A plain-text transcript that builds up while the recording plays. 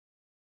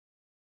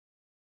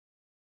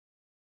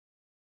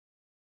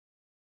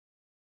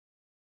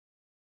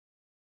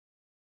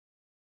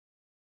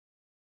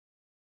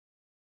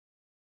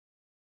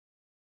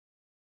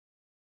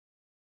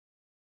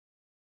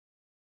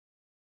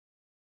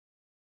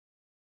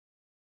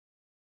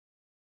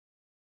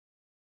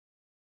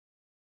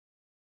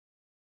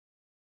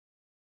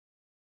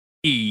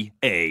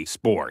EA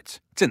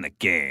Sports. It's in the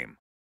game.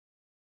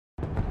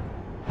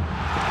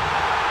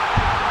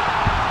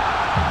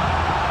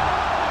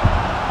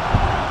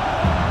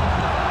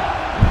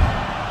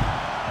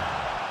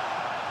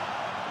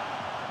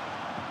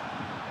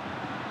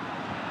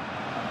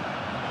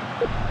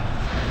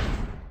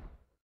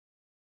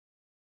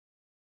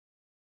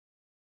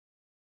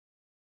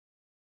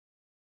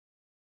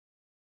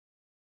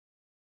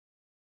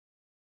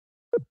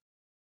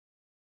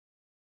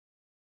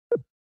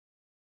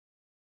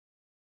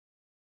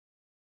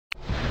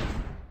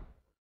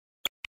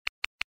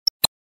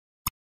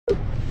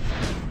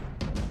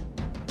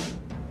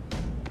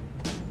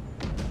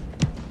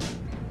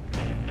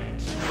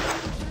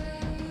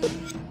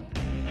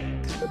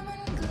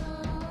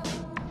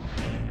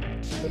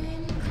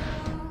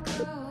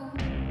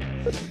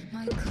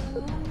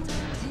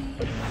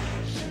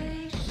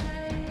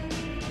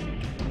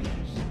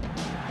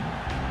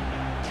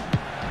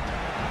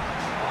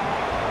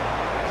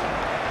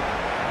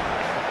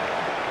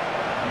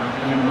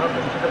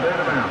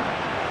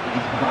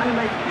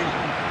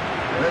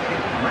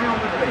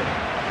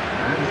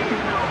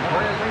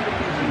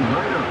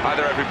 Hi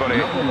there everybody,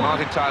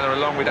 Martin Tyler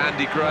along with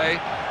Andy Gray,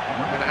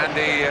 and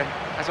Andy,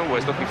 as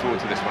always, looking forward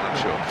to this one, I'm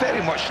sure.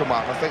 Very much so,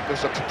 Martin. I think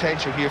there's a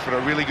potential here for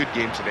a really good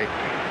game today.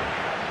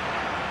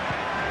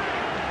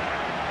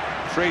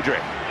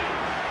 Friedrich.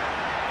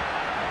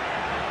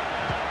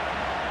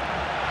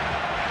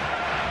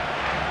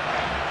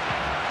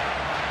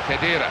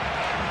 Kedira.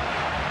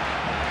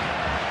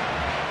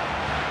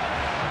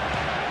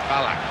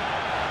 Balak.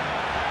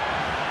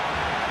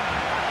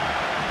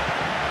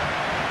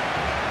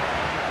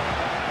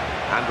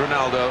 And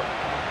Ronaldo.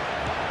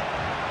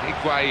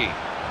 Higuain.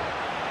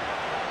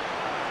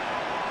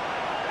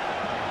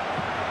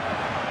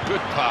 Good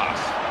pass.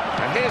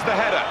 And here's the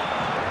header.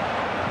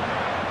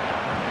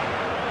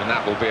 And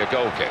that will be a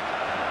goal kick.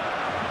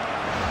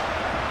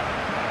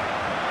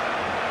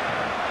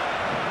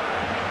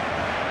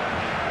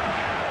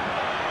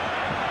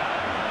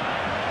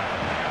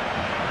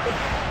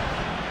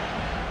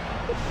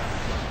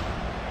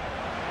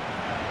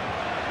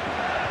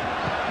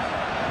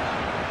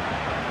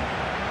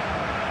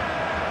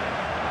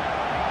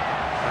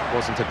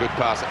 Wasn't a good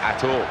pass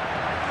at all.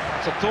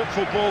 It's a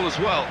thoughtful ball as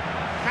well.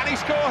 Can he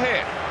score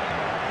here?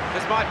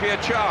 This might be a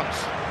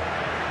chance.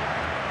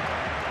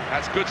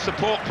 That's good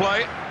support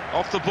play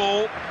off the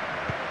ball.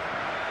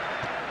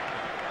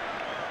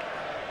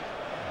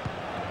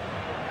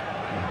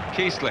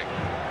 Kiesling.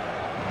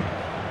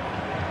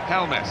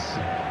 Helmes.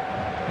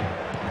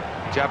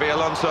 Xabi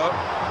Alonso.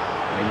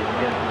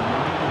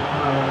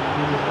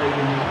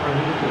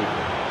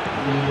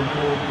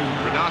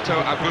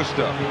 Renato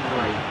Augusto.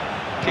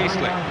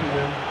 Kiesling,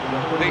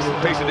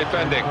 decent piece of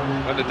defending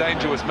when the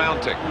danger was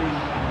mounting.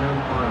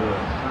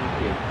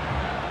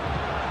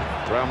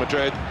 Real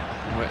Madrid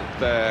with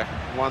their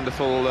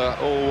wonderful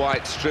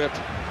all-white strip,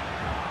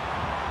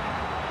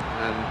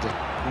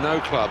 and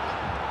no club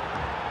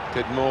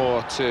did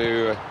more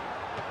to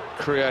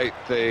create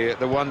the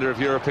wonder of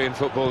European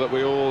football that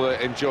we all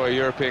enjoy,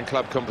 European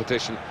club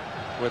competition,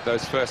 with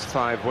those first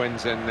 5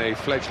 wins in the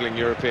fledgling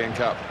European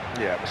Cup.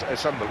 Yeah,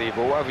 it's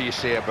unbelievable. Whatever you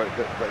say about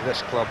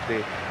this club,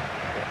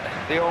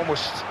 they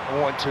almost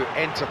want to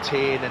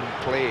entertain and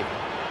play,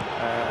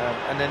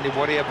 and then they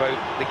worry about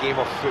the game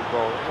of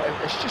football.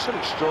 It's just an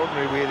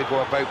extraordinary way they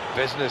go about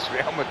business,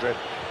 Real Madrid,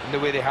 and the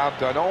way they have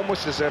done,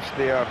 almost as if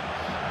they are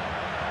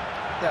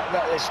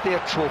it's their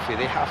trophy.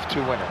 They have to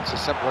win it. It's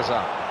as simple as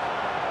that.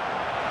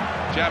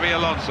 Xabi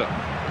Alonso.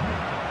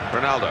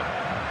 Ronaldo.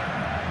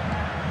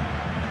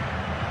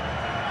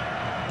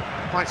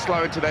 Quite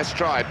slow into their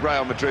stride,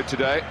 Real Madrid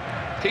today.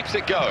 Keeps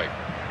it going.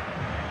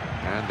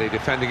 And the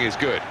defending is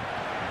good.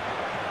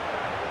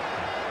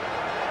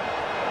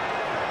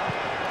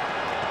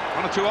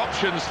 One or two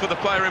options for the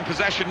player in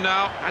possession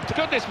now. And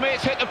goodness me,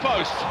 it's hit the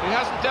post. He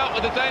hasn't dealt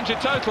with the danger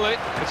totally.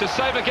 It's a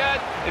save again.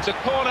 It's a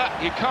corner.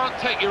 You can't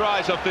take your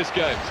eyes off this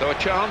game. So a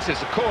chance,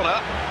 it's a corner.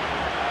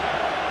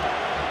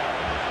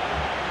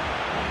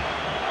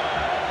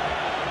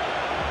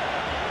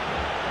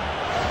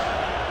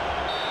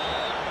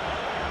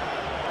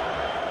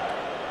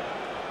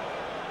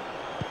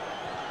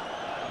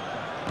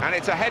 And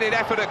it's a headed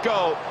effort at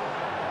goal.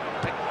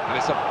 And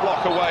it's a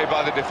block away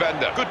by the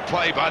defender. Good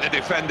play by the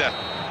defender.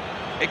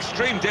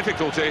 Extreme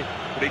difficulty,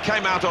 but he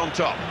came out on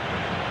top.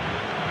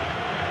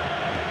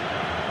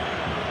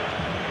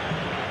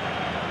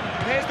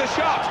 Here's the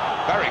shot.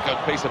 Very good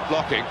piece of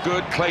blocking.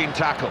 Good, clean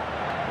tackle.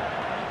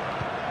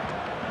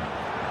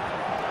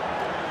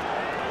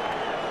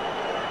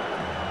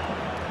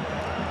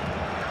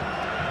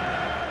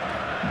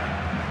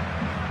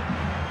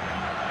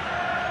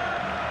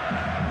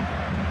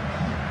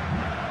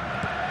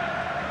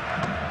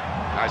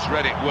 Has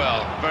read it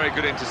well. Very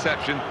good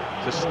interception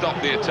to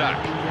stop the attack.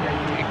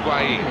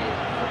 Higuain.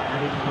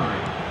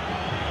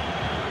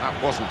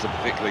 That wasn't a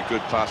particularly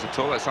good pass at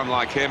all. That's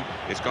unlike him.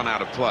 It's gone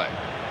out of play.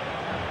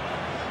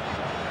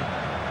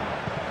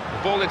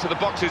 The ball into the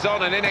box is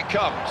on, and in it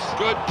comes.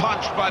 Good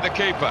punch by the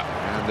keeper.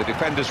 And the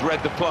defenders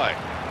read the play.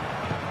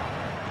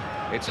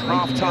 It's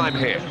half-time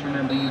here.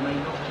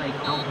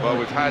 Well,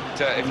 we've had,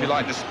 if you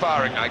like, the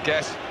sparring, I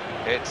guess.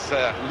 It's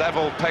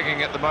level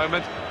pegging at the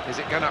moment. Is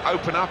it going to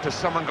open up? Has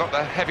someone got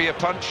the heavier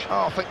punch?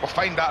 Oh, I think we'll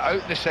find that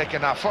out in the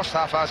second half. First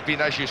half has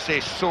been, as you say,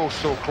 so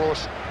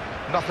close.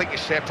 Nothing to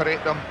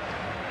separate them.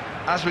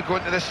 As we go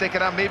into the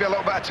second half, maybe a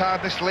little bit of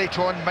tiredness late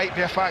on might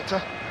be a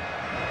factor.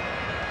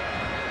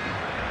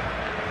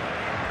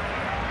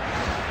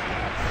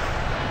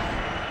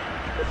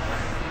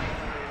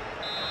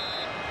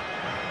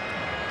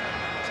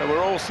 So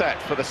we're all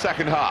set for the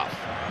second half.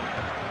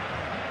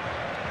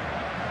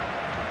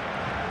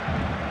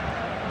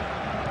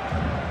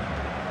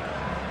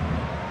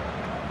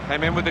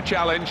 Came in with the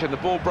challenge and the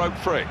ball broke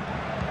free.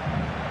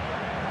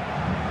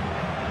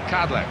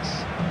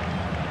 Cadlex.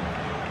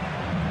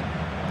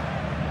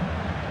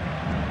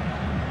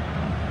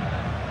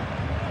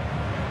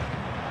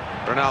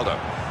 Ronaldo.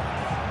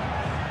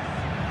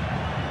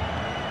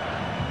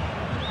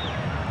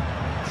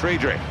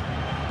 Friedrich.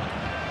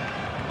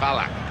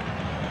 Ballack.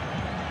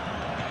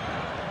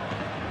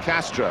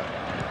 Castro.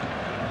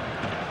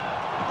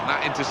 And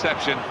that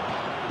interception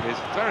is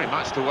very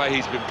much the way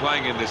he's been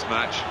playing in this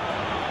match.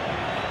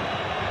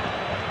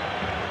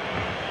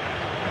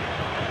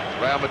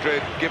 Real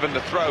Madrid given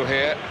the throw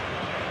here.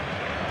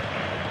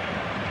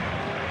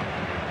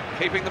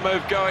 Keeping the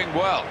move going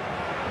well.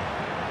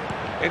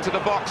 Into the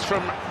box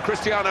from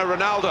Cristiano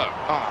Ronaldo.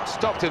 Ah,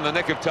 stopped in the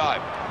nick of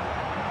time.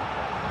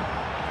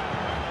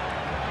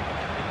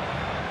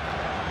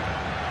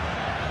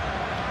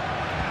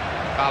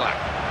 Ballack.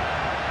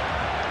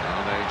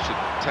 Oh, they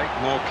should take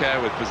more care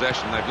with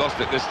possession. They've lost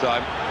it this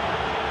time.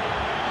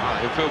 Oh,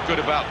 he'll feel good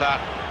about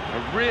that.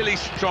 A really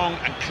strong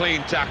and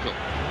clean tackle.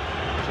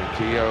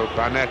 Chiquillo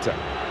Banetta.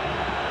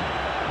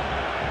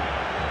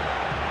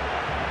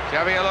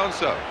 Xavi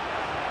Alonso.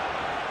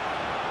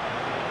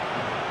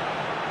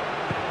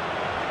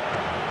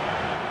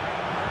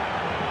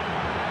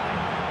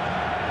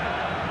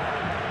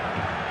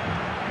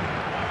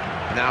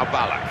 Now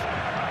Ballack.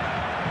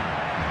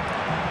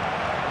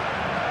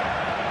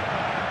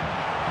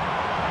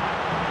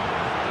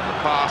 And the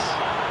pass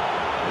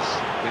has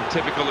been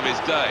typical of his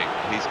day.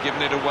 He's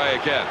given it away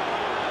again.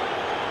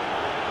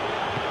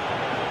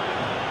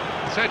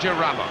 Sergio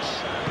Ramos.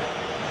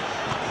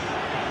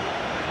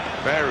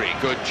 Very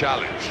good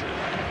challenge.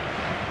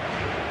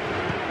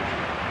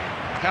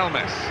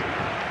 Helmes.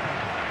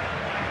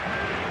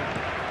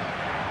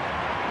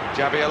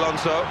 Xabi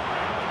Alonso.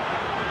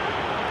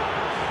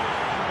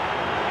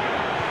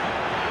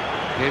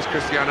 Here's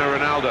Cristiano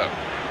Ronaldo.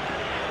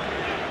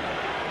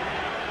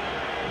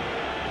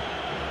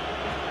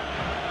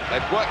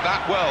 They've worked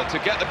that well to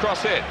get the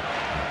cross in.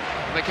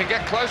 And they can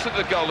get closer to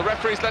the goal. The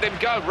referee's let him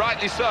go,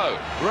 rightly so.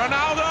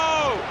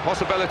 Ronaldo!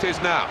 Possibilities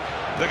now.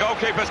 The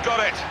goalkeeper's got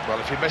it. Well,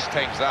 if he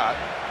mistimes that,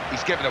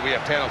 he's given away a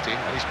penalty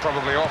and he's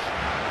probably off.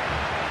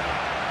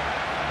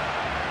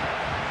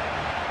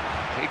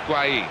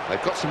 Higuain.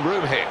 They've got some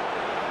room here.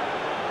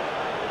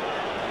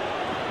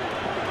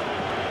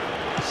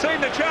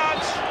 Seen the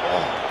chance.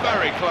 Oh,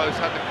 very close.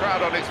 Had the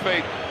crowd on its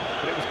feet,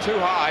 but it was too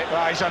high.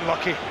 Ah, he's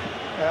unlucky.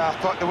 I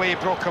thought the way he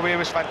broke away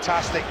was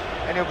fantastic,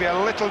 and he'll be a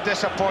little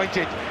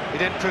disappointed he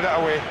didn't put it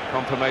away.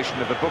 Confirmation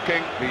of the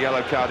booking. The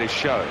yellow card is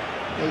shown.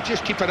 Well,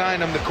 just keep an eye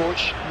on him, the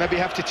coach. Maybe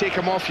have to take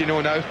him off, you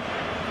know, now.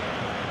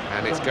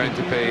 And it's going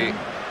to be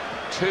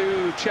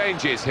 2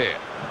 changes here.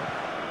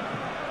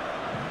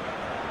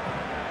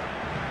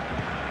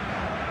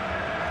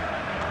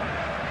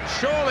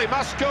 Surely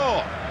must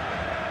score.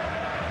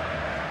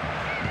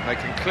 They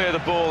can clear the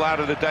ball out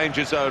of the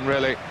danger zone,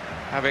 really,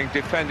 having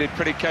defended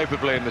pretty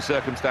capably in the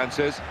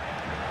circumstances.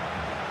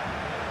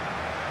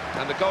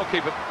 And the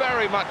goalkeeper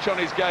very much on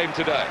his game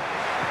today.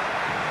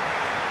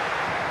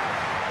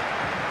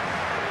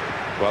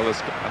 Well,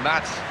 and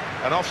that's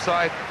an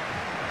offside.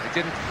 He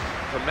didn't,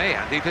 for me,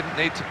 and he didn't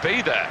need to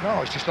be there.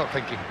 No, he's just not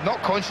thinking,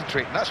 not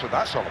concentrating. That's what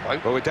that's all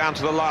about. Well, we're down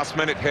to the last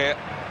minute here.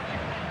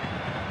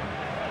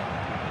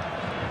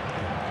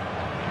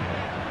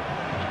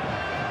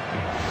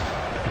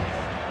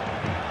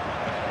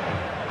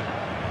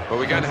 Well,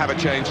 we're going to have a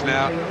change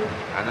now,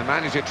 and the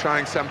manager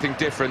trying something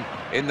different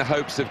in the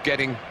hopes of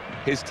getting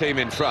his team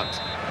in front.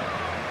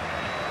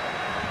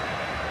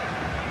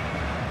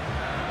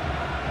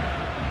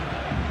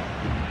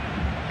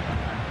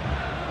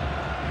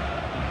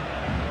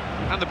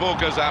 And the ball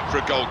goes out for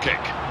a goal kick.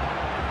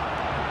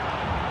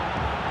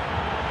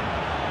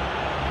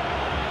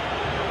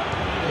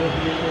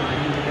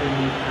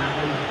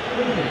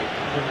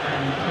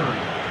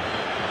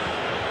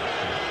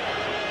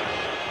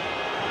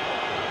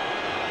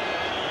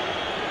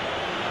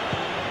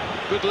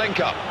 Good link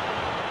up.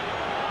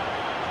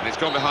 And it's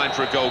gone behind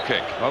for a goal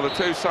kick. Well, the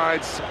two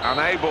sides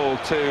unable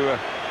to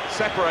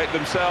separate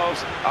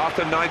themselves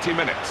after 90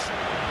 minutes.